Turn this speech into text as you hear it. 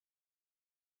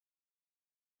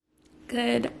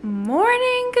Good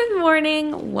morning, good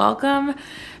morning. Welcome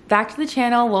back to the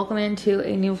channel. Welcome into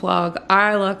a new vlog.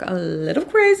 I look a little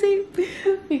crazy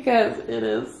because it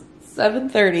is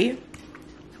 7:30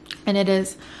 and it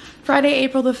is Friday,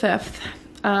 April the 5th.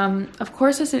 Of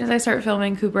course, as soon as I start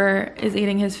filming, Cooper is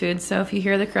eating his food. So if you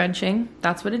hear the crunching,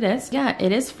 that's what it is. Yeah,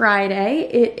 it is Friday.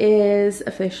 It is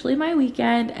officially my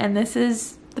weekend and this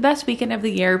is the best weekend of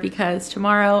the year because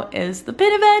tomorrow is the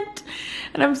pin event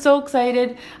and I'm so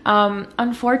excited.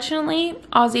 Unfortunately,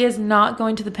 Ozzy is not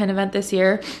going to the pin event this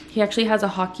year. He actually has a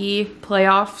hockey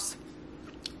playoffs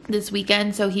this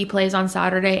weekend, so he plays on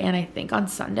Saturday and I think on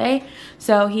Sunday,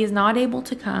 so he's not able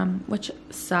to come, which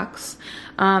sucks.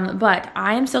 But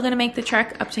I am still going to make the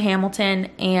trek up to Hamilton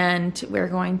and we're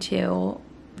going to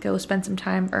go spend some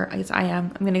time, or I guess I'm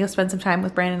gonna go spend some time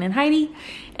with Brandon and Heidi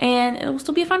and it will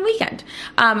still be a fun weekend.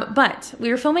 But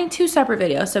we were filming two separate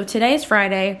videos. So today is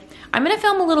Friday. I'm gonna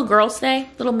film a little girls day,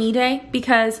 little me day,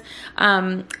 because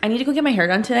I need to go get my hair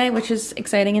done today, which is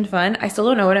exciting and fun. I still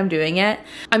don't know what I'm doing yet.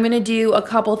 I'm gonna do a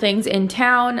couple things in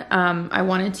town. I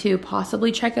wanted to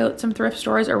possibly check out some thrift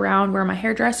stores around where my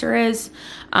hairdresser is.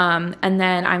 And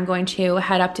then I'm going to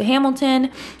head up to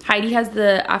Hamilton. Heidi has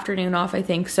the afternoon off, I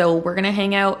think, so we're gonna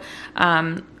hang out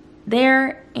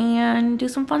there and do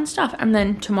some fun stuff. And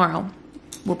then tomorrow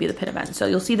will be the pin event. So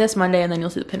you'll see this Monday and then you'll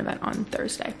see the pin event on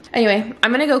Thursday. Anyway,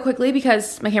 I'm gonna go quickly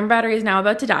because my camera battery is now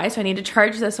about to die. So I need to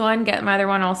charge this one, get my other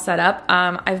one all set up.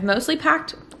 I've mostly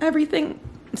packed everything,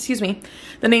 excuse me,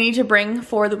 that I need to bring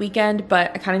for the weekend,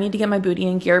 but I kind of need to get my booty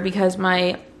in gear because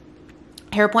my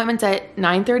hair appointment's at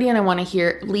 9:30 and I want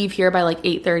to leave here by like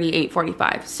 8:30,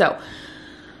 8:45. So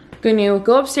I'm gonna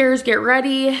go upstairs, get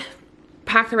ready,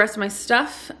 pack the rest of my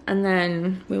stuff, and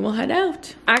then we will head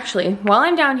out. Actually, while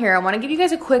I'm down here, I want to give you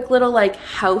guys a quick little like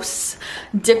house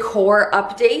decor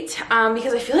update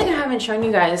because I feel like I haven't shown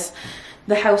you guys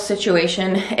the house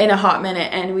situation in a hot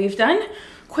minute, and we've done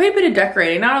quite a bit of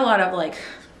decorating. Not a lot of like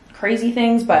crazy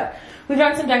things, but we've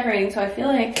done some decorating, so I feel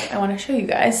like I want to show you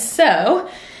guys. So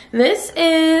this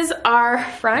is our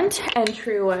front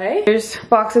entryway. There's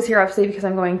boxes here obviously because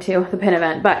I'm going to the pin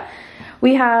event, but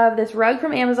we have this rug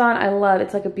from Amazon. I love it.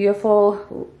 It's like a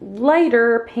beautiful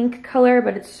lighter pink color,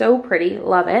 but it's so pretty.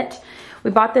 Love it.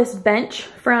 We bought this bench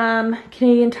from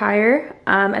Canadian Tire,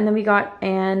 and then we got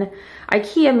an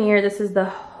IKEA mirror. This is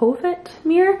the Hovet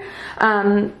mirror.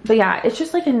 But yeah, it's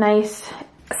just like a nice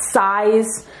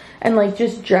size and like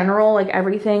just general, like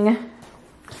everything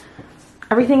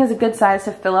is a good size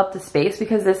to fill up the space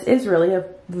because this is really a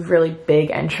really big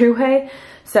entryway.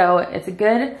 So it's a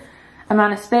good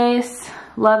amount of space.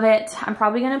 Love it. I'm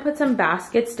probably gonna put some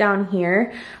baskets down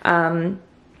here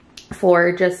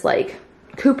for just like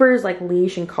Cooper's like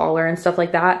leash and collar and stuff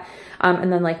like that. And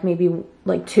then like maybe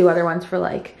like two other ones for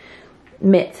like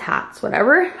mitts, hats,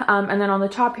 whatever. And then on the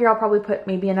top here, I'll probably put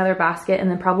maybe another basket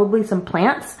and then probably some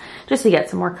plants just to get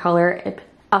some more color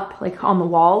up like on the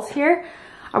walls here.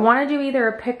 I want to do either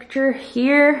a picture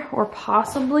here or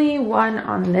possibly one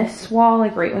on this wall,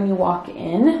 like right when you walk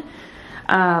in.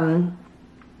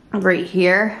 Right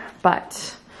here,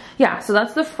 but yeah, so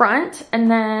that's the front,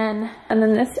 and then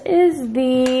this is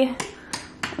the,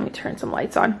 let me turn some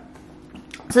lights on.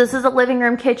 So this is a living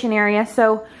room kitchen area.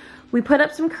 So we put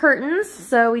up some curtains.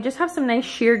 So we just have some nice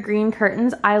sheer green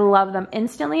curtains. I love them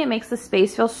instantly. It makes the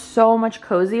space feel so much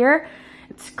cozier.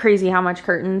 It's crazy how much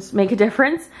curtains make a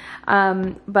difference.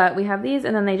 But we have these,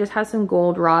 and then they just have some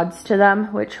gold rods to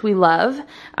them, which we love.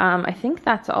 I think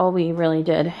that's all we really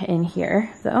did in here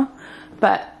though,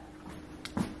 but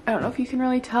I don't know if you can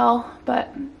really tell,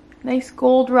 but nice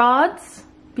gold rods,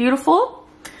 beautiful.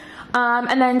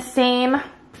 And then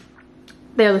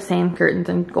they're the same curtains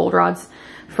and gold rods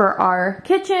for our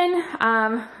kitchen.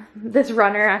 This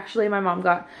runner, actually, my mom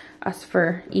got us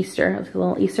for Easter. It was a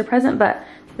little Easter present, but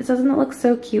this doesn't it look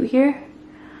so cute here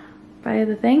by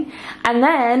the thing? And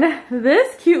then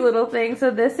this cute little thing.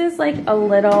 So this is like a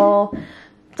little,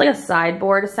 it's like a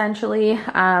sideboard essentially,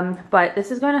 but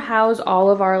this is going to house all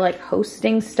of our like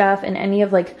hosting stuff and any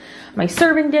of like my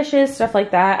serving dishes, stuff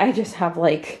like that. I just have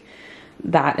like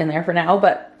that in there for now,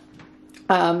 but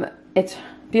it's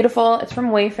beautiful. It's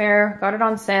from Wayfair, got it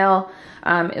on sale.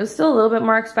 It was still a little bit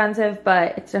more expensive,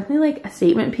 but it's definitely like a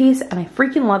statement piece and I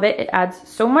freaking love it. It adds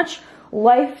so much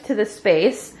life to the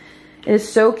space. It is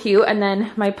so cute. And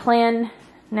then my plan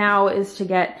now is to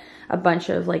get a bunch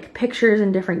of like pictures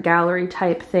and different gallery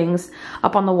type things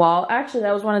up on the wall. Actually,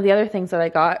 that was one of the other things that I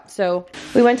got. So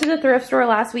we went to the thrift store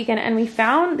last weekend and we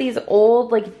found these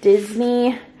old like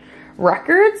Disney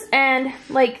records, and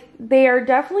like they are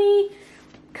definitely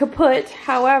kaput.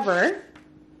 However,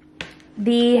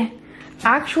 the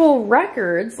actual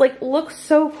records like look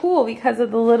so cool because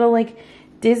of the little like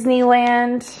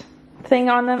Disneyland thing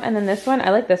on them. And then this one, I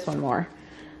like this one more.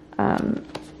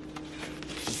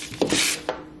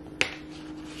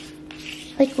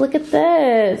 Like, look at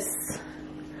this.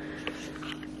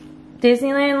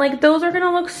 Disneyland, like those are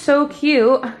gonna look so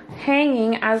cute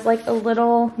hanging as like a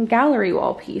little gallery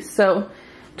wall piece. So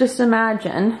just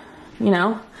imagine, you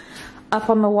know, up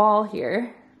on the wall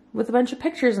here with a bunch of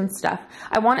pictures and stuff.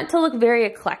 I want it to look very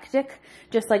eclectic,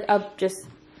 just like a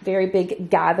very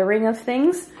big gathering of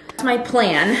things. That's my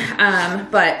plan,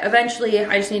 but eventually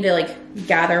I just need to like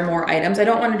gather more items. I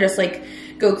don't want to just like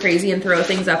go crazy and throw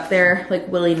things up there like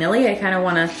willy-nilly. I kind of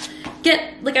want to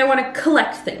I want to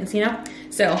collect things, you know?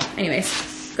 So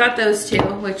anyways, got those two,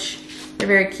 which they're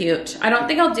very cute. I don't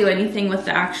think I'll do anything with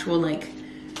the actual like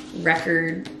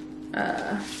record,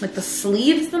 like the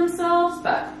sleeves themselves,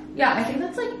 but yeah, I think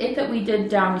that's like it that we did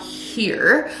down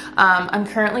here. I'm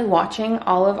currently watching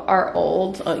all of our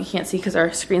old, oh, you can't see because our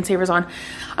screensaver's on.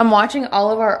 I'm watching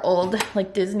all of our old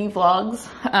like Disney vlogs,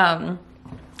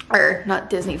 or not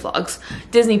Disney vlogs,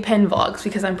 Disney pin vlogs,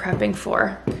 because I'm prepping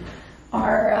for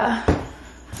our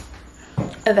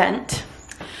event.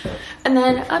 And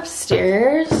then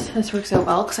upstairs, this works out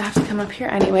well because I have to come up here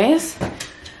anyways.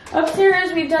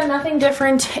 Upstairs, we've done nothing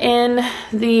different in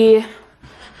the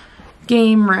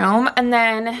game room. And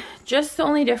then just the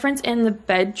only difference in the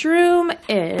bedroom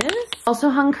is also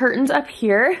hung curtains up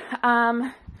here.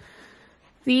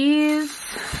 These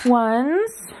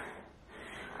ones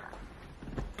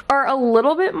are a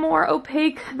little bit more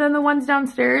opaque than the ones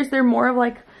downstairs. They're more of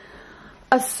like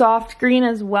a soft green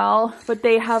as well, but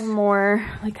they have more,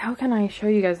 like, how can I show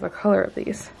you guys the color of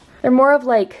these? They're more of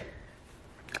like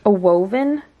a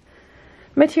woven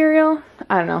material.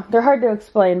 I don't know, they're hard to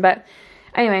explain, but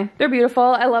anyway, they're beautiful.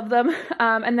 I love them.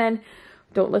 And then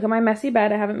don't look at my messy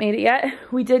bed, I haven't made it yet.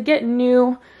 We did get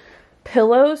new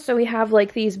pillows, so we have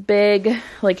like these big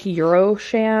like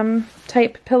Eurosham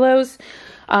type pillows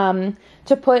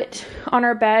to put on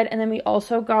our bed. And then we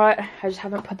also got, I just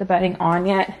haven't put the bedding on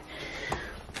yet,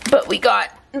 but we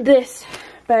got this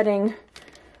bedding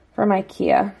from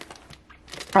IKEA.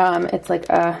 It's like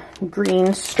a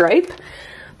green stripe,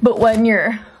 but when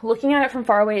you're looking at it from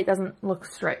far away, it doesn't look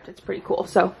striped. It's pretty cool.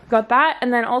 So got that.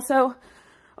 And then also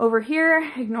over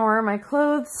here, ignore my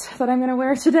clothes that I'm gonna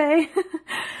wear today. We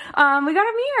got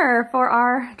a mirror for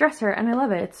our dresser and I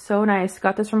love it. It's so nice.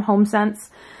 Got this from HomeSense.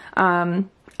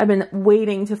 I've been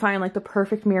waiting to find like the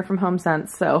perfect mirror from HomeSense.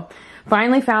 So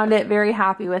finally found it, very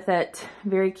happy with it.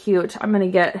 Very cute. I'm gonna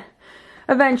get,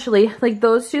 eventually, like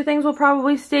those two things will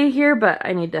probably stay here, but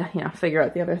I need to, you know, figure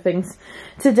out the other things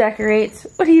to decorate.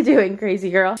 What are you doing,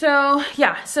 crazy girl? So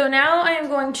yeah, so now I am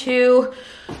going to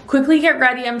quickly get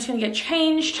ready. I'm just gonna get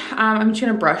changed. I'm just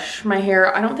gonna brush my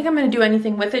hair. I don't think I'm gonna do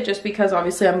anything with it just because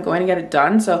obviously I'm going to get it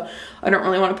done. So I don't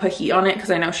really want to put heat on it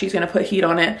because I know she's gonna put heat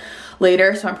on it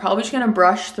later. So I'm probably just gonna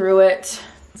brush through it.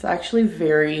 It's actually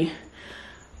very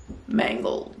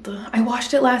mangled. I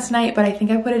washed it last night, but I think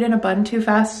I put it in a bun too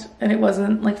fast and it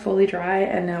wasn't like fully dry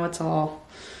and now it's all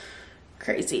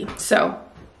crazy. So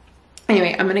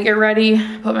anyway, I'm gonna get ready,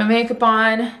 put my makeup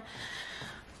on,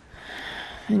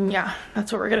 and yeah,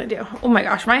 that's what we're gonna do. Oh my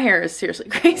gosh, my hair is seriously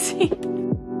crazy.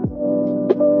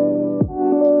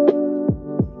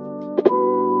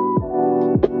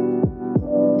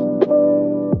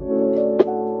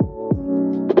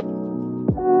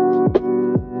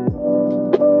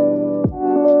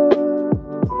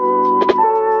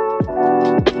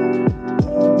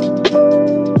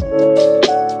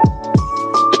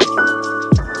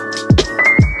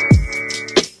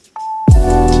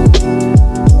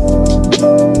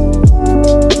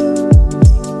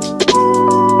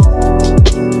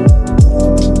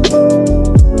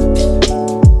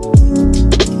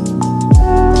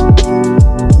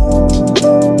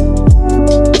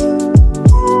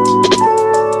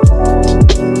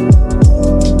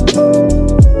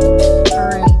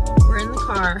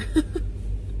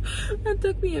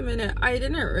 I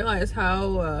didn't realize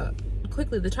how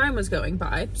quickly the time was going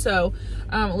by. So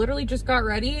literally just got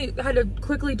ready, had to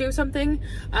quickly do something,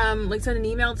 like send an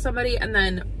email to somebody, and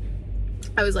then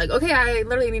I was like, okay, I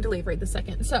literally need to leave right this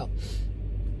second. So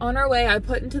on our way, I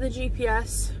put into the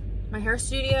GPS my hair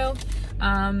studio,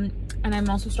 and I'm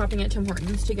also stopping at Tim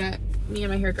Hortons to get me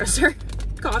and my hairdresser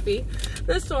coffee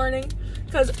this morning,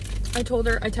 because I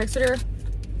texted her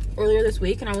earlier this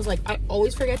week and I was like, I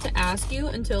always forget to ask you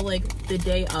until like the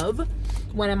day of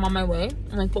when I'm on my way.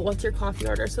 I'm like, but what's your coffee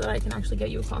order so that I can actually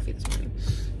get you a coffee this morning?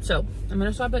 So I'm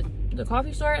gonna stop at the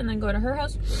coffee store and then go to her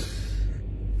house.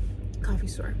 Coffee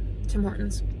store, Tim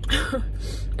Hortons.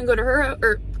 And go to her,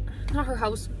 or not her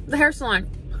house, the hair salon.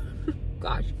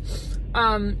 Gosh.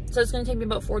 So it's gonna take me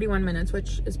about 41 minutes,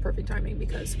 which is perfect timing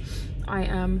because I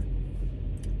am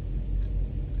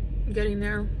getting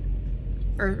there,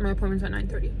 or my appointment's at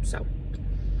 9:30, so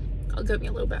I'll give me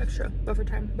a little bit extra buffer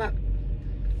time. But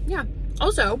yeah,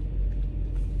 also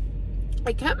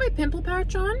I kept my pimple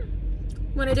patch on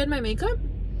when I did my makeup.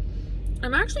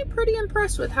 I'm actually pretty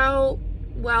impressed with how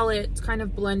well it's kind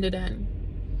of blended in.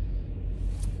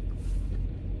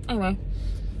 Anyway,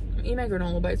 I'm eating my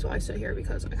granola bites while I sit here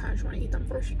because I kind of just want to eat them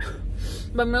first.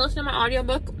 But I'm gonna listen to my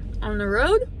audiobook on the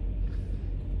road.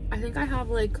 I think I have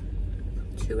like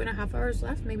 2.5 hours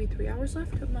left, maybe 3 hours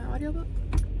left of my audiobook.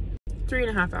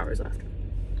 3.5 hours left.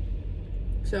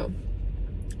 So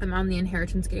I'm on the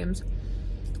inheritance games.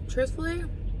 Truthfully,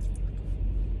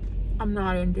 I'm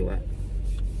not into it.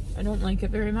 I don't like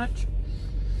it very much.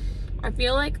 I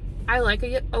feel like I like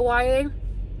a YA,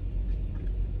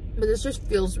 but this just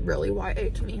feels really YA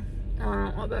to me. I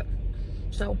don't love it.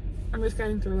 So I'm just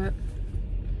getting through it.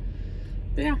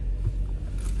 But yeah.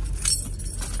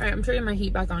 Alright, I'm turning my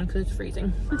heat back on because it's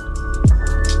freezing.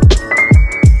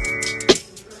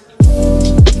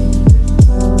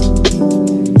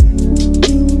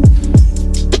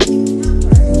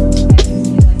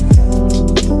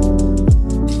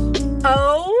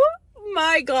 Oh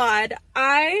my god,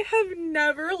 I have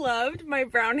never loved my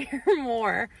brown hair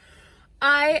more.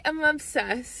 I am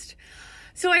obsessed.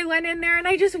 So I went in there and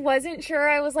I just wasn't sure.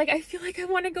 I was like, I feel like I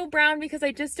want to go brown because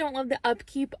I just don't love the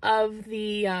upkeep of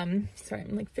the, sorry,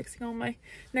 I'm like fixing all my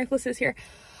necklaces here.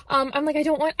 I'm like, I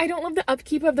don't love the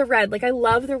upkeep of the red. Like I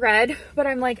love the red, but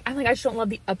I'm like, I just don't love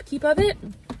the upkeep of it.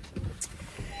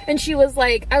 And she was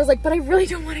like, I was like, but I really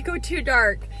don't want to go too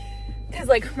dark. Cause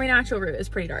like my natural root is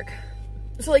pretty dark.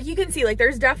 So like you can see, like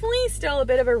there's definitely still a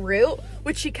bit of a root,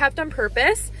 which she kept on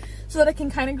purpose so that I can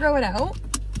kind of grow it out.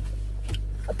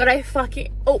 But I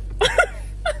fucking, oh,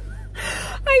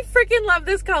 I freaking love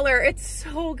this color. It's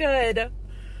so good.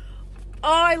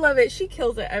 Oh, I love it. She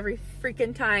kills it every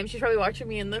freaking time. She's probably watching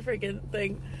me in the freaking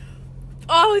thing.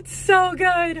 Oh, it's so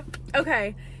good.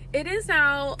 Okay. It is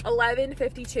now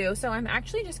 11:52, so I'm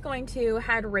actually just going to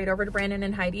head right over to Brandon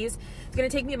and Heidi's. It's going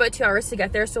to take me about 2 hours to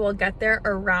get there, so we'll get there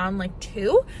around like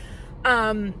 2.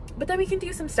 But then we can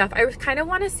do some stuff. I kind of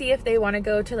want to see if they want to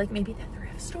go to like maybe the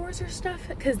thrift stores or stuff,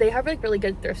 because they have like really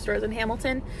good thrift stores in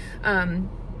Hamilton.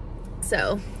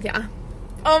 So yeah.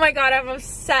 Oh my god, I'm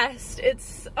obsessed.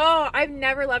 It's, oh, I've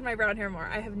never loved my brown hair more.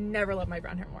 I have never loved my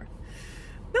brown hair more.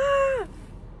 Ah!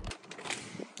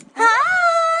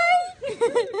 Hi!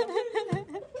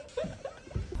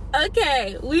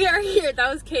 Okay, we are here.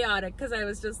 That was chaotic because I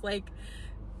was just like,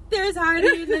 there's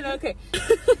Heidi, and then okay.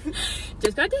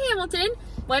 Just got to Hamilton,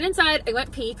 went inside, I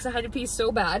went pee because I had to pee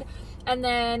so bad. And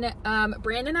then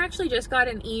Brandon actually just got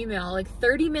an email like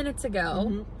 30 minutes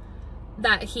ago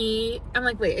that I'm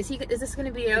like, wait, is this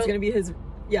gonna be out? It's gonna be his,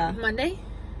 yeah. Monday?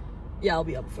 Yeah, I'll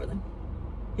be up before then.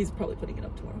 He's probably putting it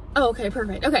up tomorrow. Oh, okay,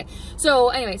 perfect. Okay, so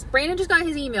anyways, Brandon just got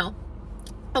his email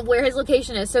of where his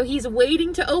location is, so he's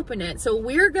waiting to open it. So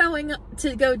we're going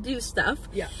to go do stuff.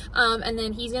 Yeah. And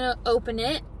then he's gonna open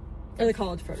it for the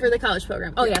college program. For the college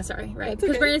program. Oh yeah, sorry, right?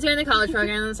 Because Brandon's doing the college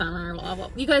program in the summer. Blah, blah.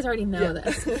 You guys already know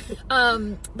this.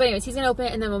 But anyways, he's gonna open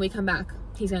it, and then when we come back,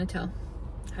 he's gonna tell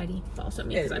Heidi, also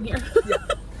me, because I'm here. Yeah.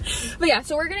 But yeah,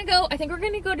 so we're gonna go. I think we're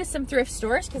gonna go to some thrift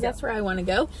stores because that's where I want to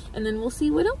go, and then we'll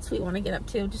see what else we want to get up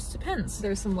to. It just depends.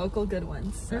 There's some local good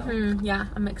ones. So. Yeah,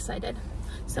 I'm excited.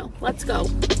 So let's go.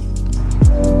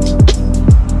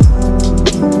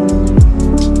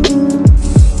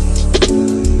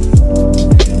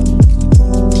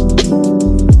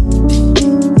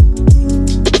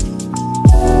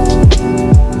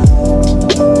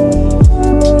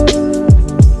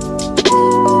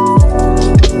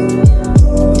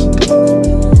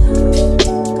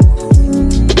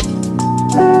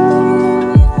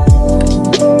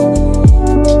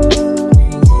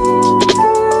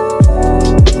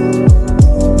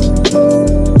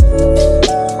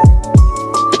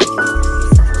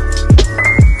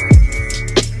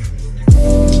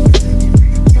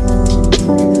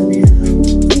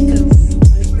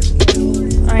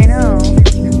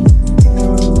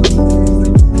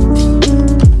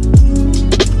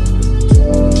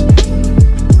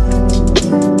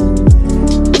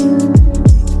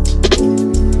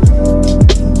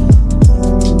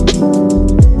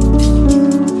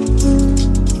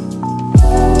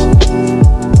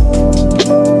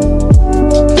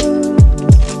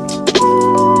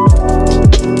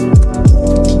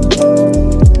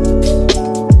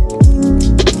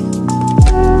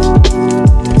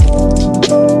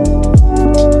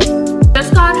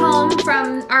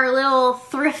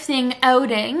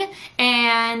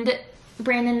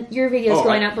 Brandon, your video is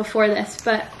going up before this,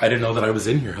 but I didn't know that I was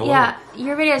in here. Hello. Yeah,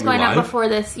 your video is going up before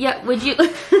this. Yeah, would you?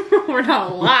 We're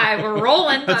not live. We're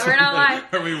rolling, but we're not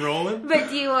live. Are we rolling? But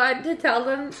do you want to tell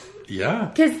them?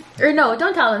 Yeah. Or no,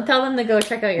 don't tell them. Tell them to go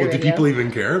check out your video. Do people even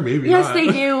care? Maybe yes, not. They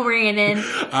do, Brandon.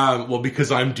 Well,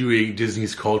 because I'm doing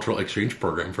Disney's cultural exchange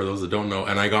program, for those that don't know,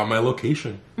 and I got my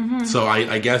location. So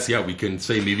I guess, yeah, we can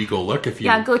say maybe go look if you...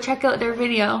 Yeah, go check out their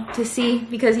video to see,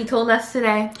 because he told us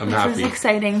today. I'm happy. This is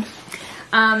exciting.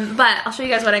 But I'll show you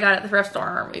guys what I got at the thrift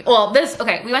store. Well,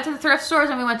 we went to the thrift stores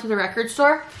and we went to the record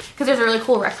store, because there's a really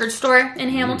cool record store in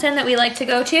Hamilton that we like to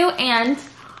go to, and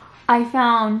I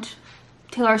found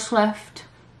Taylor Swift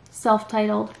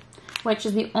self-titled, which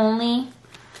is the only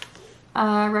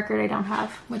record I don't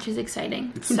have, which is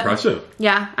exciting. It's impressive.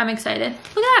 Yeah, I'm excited.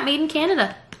 Look at that, made in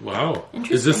Canada. Wow.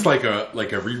 Is this like a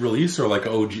re-release or like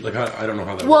an OG? Like I don't know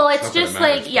how that well, works. it's just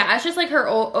like, it's just like her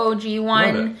OG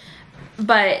one.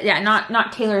 But yeah,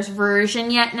 not Taylor's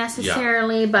version yet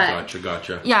necessarily, but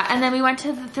gotcha. Yeah, and then we went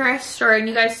to the thrift store, and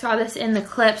you guys saw this in the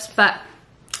clips, but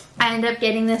I ended up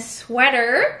getting this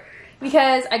sweater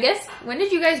because I guess, when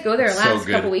did you guys go there last?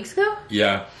 Couple weeks ago?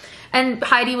 Yeah. And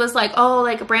Heidi was like, oh,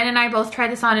 like Brandon and I both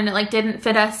tried this on and it like didn't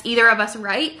fit us, either of us,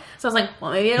 right? So I was like,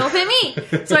 well, maybe it'll fit me.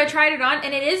 So I tried it on,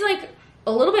 and it is like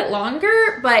a little bit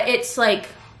longer, but it's like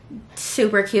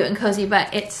super cute and cozy.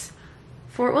 But it's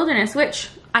Fort Wilderness, which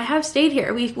I have stayed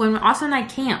here. When Austin and I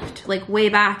camped, like way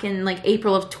back in like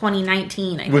April of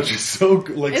 2019, I think. Which is so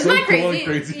like Isn't so that cool crazy? and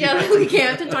crazy. Yeah, like we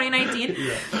camped in 2019.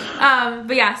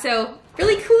 But yeah, so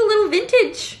really cool little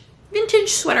vintage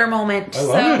sweater moment. I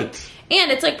love it. And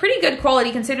it's like pretty good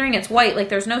quality considering it's white. Like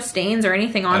there's no stains or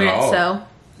anything on it. So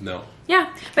no.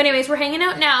 Yeah. But anyways, we're hanging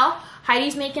out now.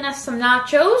 Heidi's making us some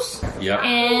nachos. Yeah.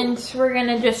 And we're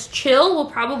gonna just chill.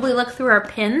 We'll probably look through our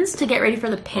pins to get ready for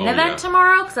the pin event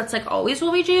tomorrow, because that's like always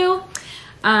what we do.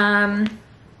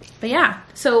 But yeah,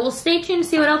 so we'll stay tuned to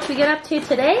see what else we get up to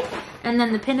today, and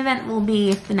then the pin event will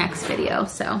be the next video.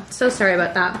 So sorry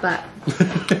about that, but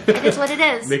it is what it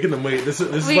is. Making them wait. This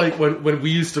is like when we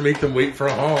used to make them wait for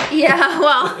a haul. Yeah,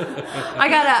 well, I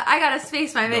gotta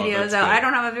space my videos out. I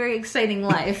don't have a very exciting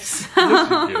life. So.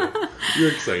 Yes, you do.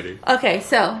 You're exciting. Okay,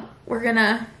 so we're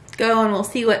gonna go and we'll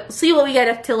see what we get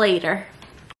up to later.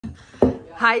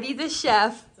 Heidi the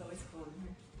chef.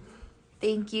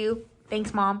 Thank you.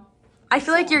 Thanks, Mom. I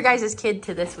feel like your guys' kid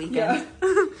to this weekend.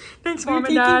 Yeah. Thanks, Mom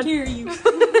and Dad. Care of you.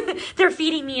 They're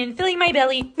feeding me and filling my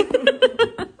belly.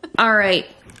 All right.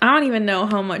 I don't even know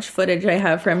how much footage I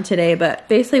have from today, but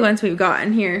basically once we've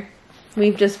gotten here,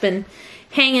 we've just been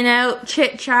hanging out,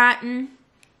 chit-chatting,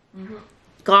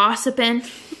 gossiping.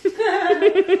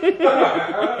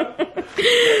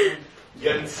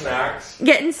 Getting snacks.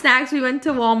 Getting snacks. We went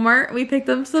to Walmart. We picked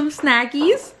up some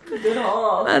snackies. Good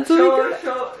haul. That's what we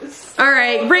got. All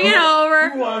right, bring it over.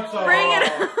 Bring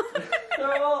it over.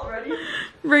 So ready?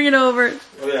 Bring it over.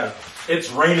 Oh yeah,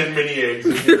 it's raining mini eggs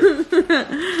in here. The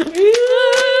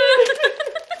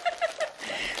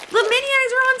mini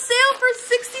eggs are on sale for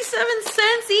 67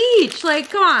 cents each. Like,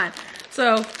 come on.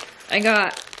 So I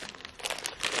got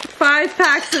 5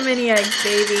 packs of mini eggs,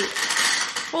 baby.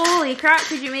 Holy crap,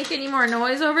 did you make any more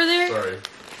noise over there? Sorry.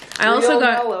 I also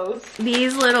got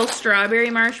these little strawberry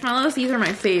marshmallows. These are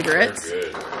my favorites.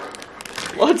 They're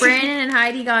good. Brandon and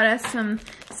Heidi got us some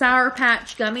Sour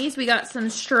Patch gummies. We got some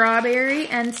strawberry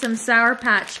and some Sour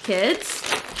Patch Kids.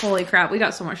 Holy crap, we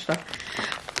got so much stuff.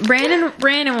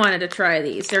 Brandon wanted to try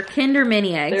these. They're Kinder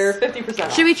Mini Eggs. They're 50%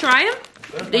 off. Should we try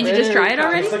them? Did you just try it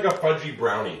already? It's like a fudgy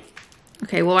brownie.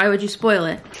 Okay, well, why would you spoil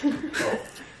it? Oh,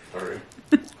 sorry.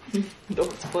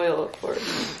 Don't spoil it for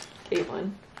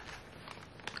Katelyn.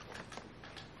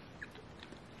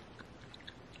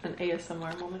 An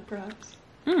ASMR moment, perhaps.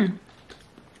 It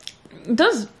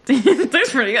does. It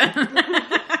tastes pretty good. Are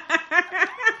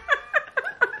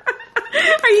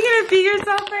you gonna feed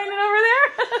yourself, Brandon, over there?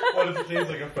 What does it taste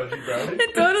like, a fudgy brownie?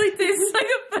 It totally tastes like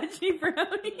a fudgy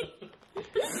brownie.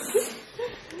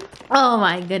 Oh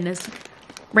my goodness,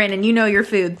 Brandon, you know your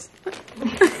foods.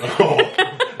 Oh,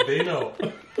 they know.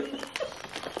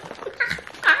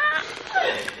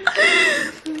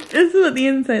 This is what the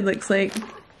inside looks like.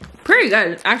 Pretty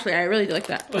good. Actually, I really like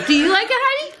that. Do you like it,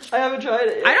 Heidi? I haven't tried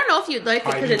it yet. I don't know if you'd like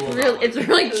it because it's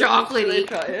really chocolatey.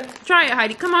 Try it. Try it,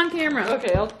 Heidi. Come on camera.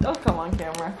 Okay, I'll come on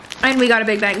camera. And we got a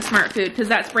big bag of Smart Food because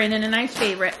that's Brandon and I's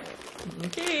favorite.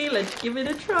 Okay, let's give it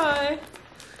a try.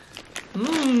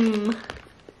 Mmm.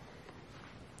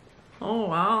 Oh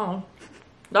wow,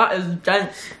 that is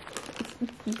dense.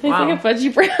 It tastes like a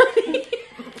fudgy brownie.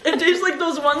 It tastes like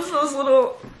those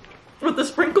little with the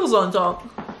sprinkles on top.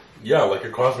 Yeah, like a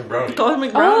cosmic brownie.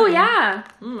 Cosmic brownie. Oh yeah.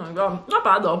 Oh my god, not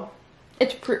bad though.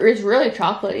 It's really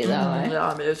chocolatey though. Eh? Yeah,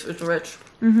 I mean, it's rich.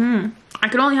 Mm-hmm. I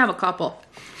could only have a couple.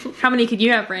 How many could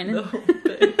you have, Brandon? The whole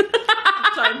thing.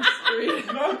 Times 3.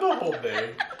 Not the whole thing.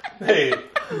 Hey,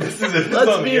 this is Let's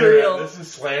on be the internet. real. This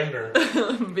is slander.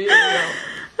 Be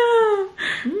real.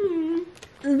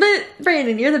 But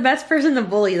Brandon, you're the best person to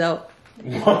bully though.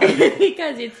 Why?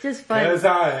 Because it's just fun. Because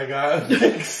I got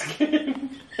thick skin.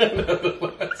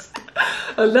 Nonetheless.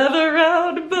 Another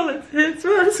round of bullets hits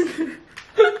us.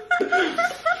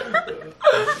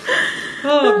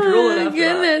 Oh, I'm drooling after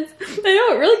goodness. I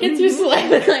know, it really gets your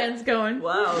saliva glands going. that.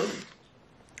 Wow.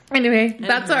 Anyway,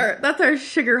 that's our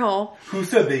sugar haul. Who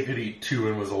said they could eat 2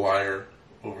 and was a liar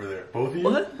over there? Both of you?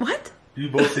 What? You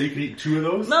both say you could eat 2 of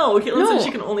those? No, Katelyn No. said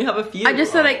she can only have a few. I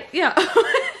just said yeah.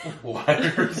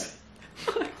 Liars.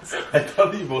 I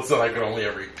thought that you both said I could only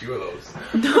ever eat 2 of those.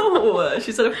 No,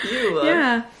 she said a few.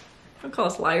 Yeah. Don't call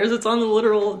us liars. It's on the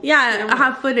literal. Yeah, camera. I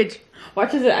have footage.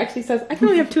 Watch as it actually says, I can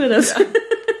only have 2 of those.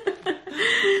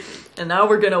 And now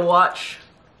we're gonna watch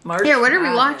March. Yeah, what are we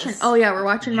Madness. watching? Oh yeah, we're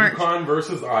watching March. UConn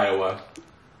versus Iowa.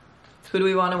 Who do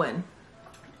we want to win?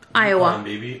 Iowa. UConn,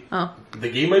 baby. Oh. The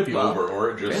game might be Well, over,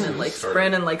 or it just started.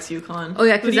 Brandon likes UConn. Oh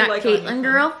yeah, Who because do you that like on Katelyn UConn?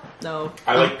 girl? No.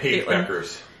 I like Paige Katelyn.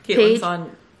 Beckers. Paige? Katelyn's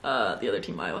on the other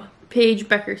team, Iowa. Paige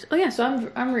Beckers. Oh yeah, so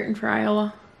I'm rooting for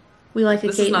Iowa. We like a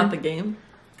This Katelyn. is not the game.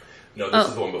 No, this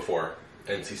is the one before.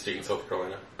 NC State and South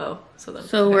Carolina. Oh, so then.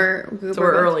 So okay.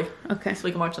 we're early. Okay. So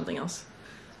we can watch something else.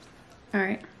 All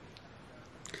right.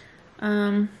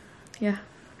 Yeah.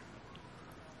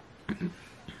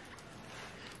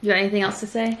 You got anything else to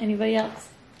say? Anybody else?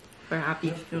 We're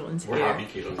happy Katelyn's We're here. happy,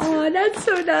 Caitlin. Oh, that's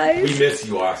so We nice. miss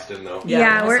you, Austin, though.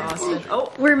 Yeah, we're- Austin.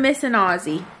 Oh, We're missing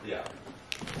Ozzy, Yeah.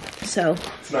 so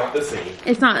It's not the same.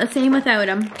 it's not the same without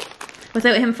him.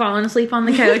 Without him falling asleep on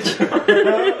the couch.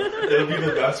 It'll be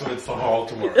the best when it's the hall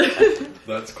tomorrow.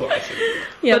 That's classic.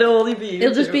 Yeah. but it'll only be you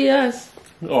It'll just two. be us.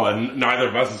 Oh, and neither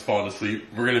of us is falling asleep.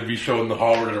 We're going to be showing the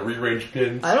hall. We're going to rearrange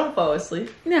pins. I don't fall asleep.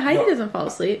 No, Heidi No. doesn't fall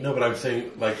asleep. No, but I'm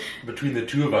saying, like, between the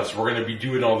two of us, we're going to be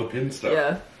doing all the pin stuff.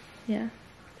 Yeah. Yeah.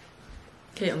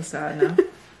 Caitlin's sad now.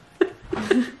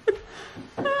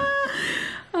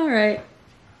 All right.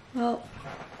 Well,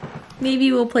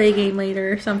 maybe we'll play a game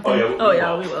later or something. Oh,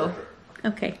 yeah, we will.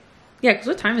 Okay. Yeah, because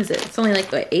what time is it? It's only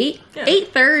like, what, 8? Yeah.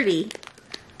 8:30.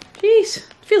 Jeez.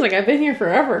 Feels like I've been here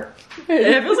forever.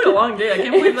 It feels like a long day. I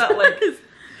can't believe that, like,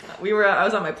 I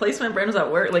was at my placement, Brandon was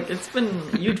at work. Like, it's been,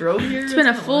 you drove here? It's been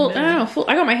a full, I don't know, full,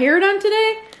 I got my hair done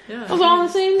today. Yeah. It was all on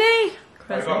the same day.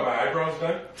 I got my eyebrows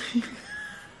done.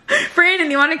 Brandon,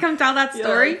 you want to come tell that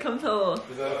story? Yeah, come tell.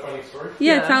 Is that a funny story?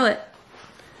 Yeah, Yeah. tell it.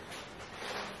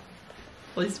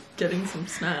 Well, he's getting some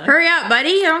snacks. Hurry up, buddy.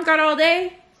 You don't got all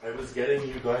day. I was getting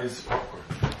you guys popcorn.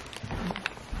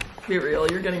 Be real,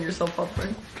 you're getting yourself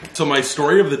popcorn. So my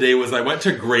story of the day was I went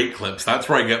to Great Clips. That's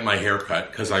where I get my hair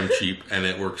cut because I'm cheap and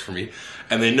it works for me.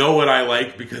 And they know what I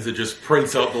like because it just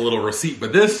prints out the little receipt.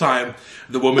 But this time,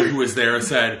 the woman who was there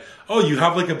said, "Oh, you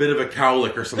have like a bit of a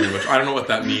cowlick or something," which I don't know what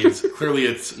that means. Clearly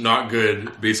it's not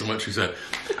good based on what she said.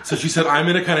 So she said, "I'm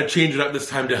going to kind of change it up this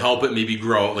time to help it maybe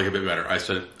grow like a bit better." I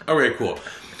said, "Okay, cool."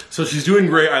 So she's doing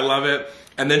great. I love it.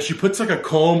 And then she puts like a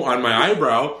comb on my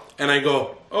eyebrow and I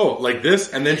go, "Oh, like this?"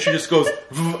 And then she just goes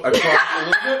across a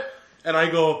little bit. And I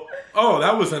go, "Oh,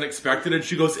 that was unexpected." And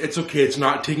she goes, "It's okay. It's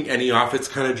not taking any off. It's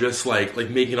kind of just like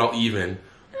making it all even."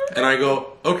 And I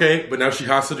go, "Okay." But now she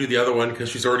has to do the other one because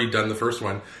she's already done the first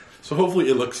one. So hopefully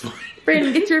it looks fine.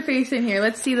 Brandon, get your face in here.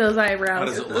 Let's see those How eyebrows.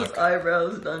 does it Those look?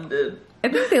 eyebrows done did. I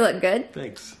think they look good.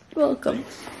 Thanks. Welcome.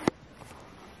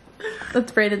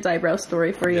 That's Brandon's eyebrow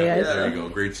story for you Yeah, guys. there you go.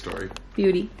 Great story.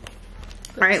 Beauty.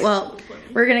 All right, well,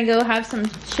 we're going to go have some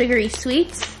sugary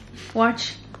sweets,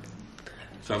 watch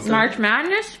Sounds good? March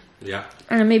Madness, Yeah.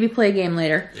 and then maybe play a game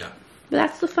later. Yeah. But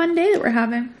that's the fun day that we're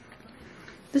having.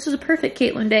 This is a perfect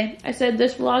Katelyn day. I said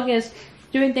this vlog is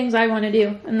doing things I want to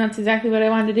do, and that's exactly what I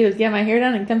wanted to do, is get my hair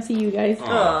done and come see you guys.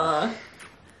 Aww.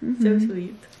 So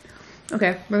sweet.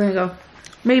 Okay, we're going to go.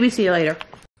 Maybe see you later.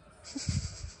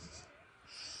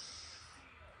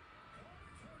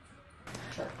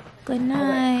 Good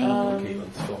night.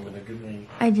 Caitlin's filming a good night.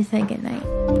 I just said good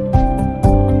night.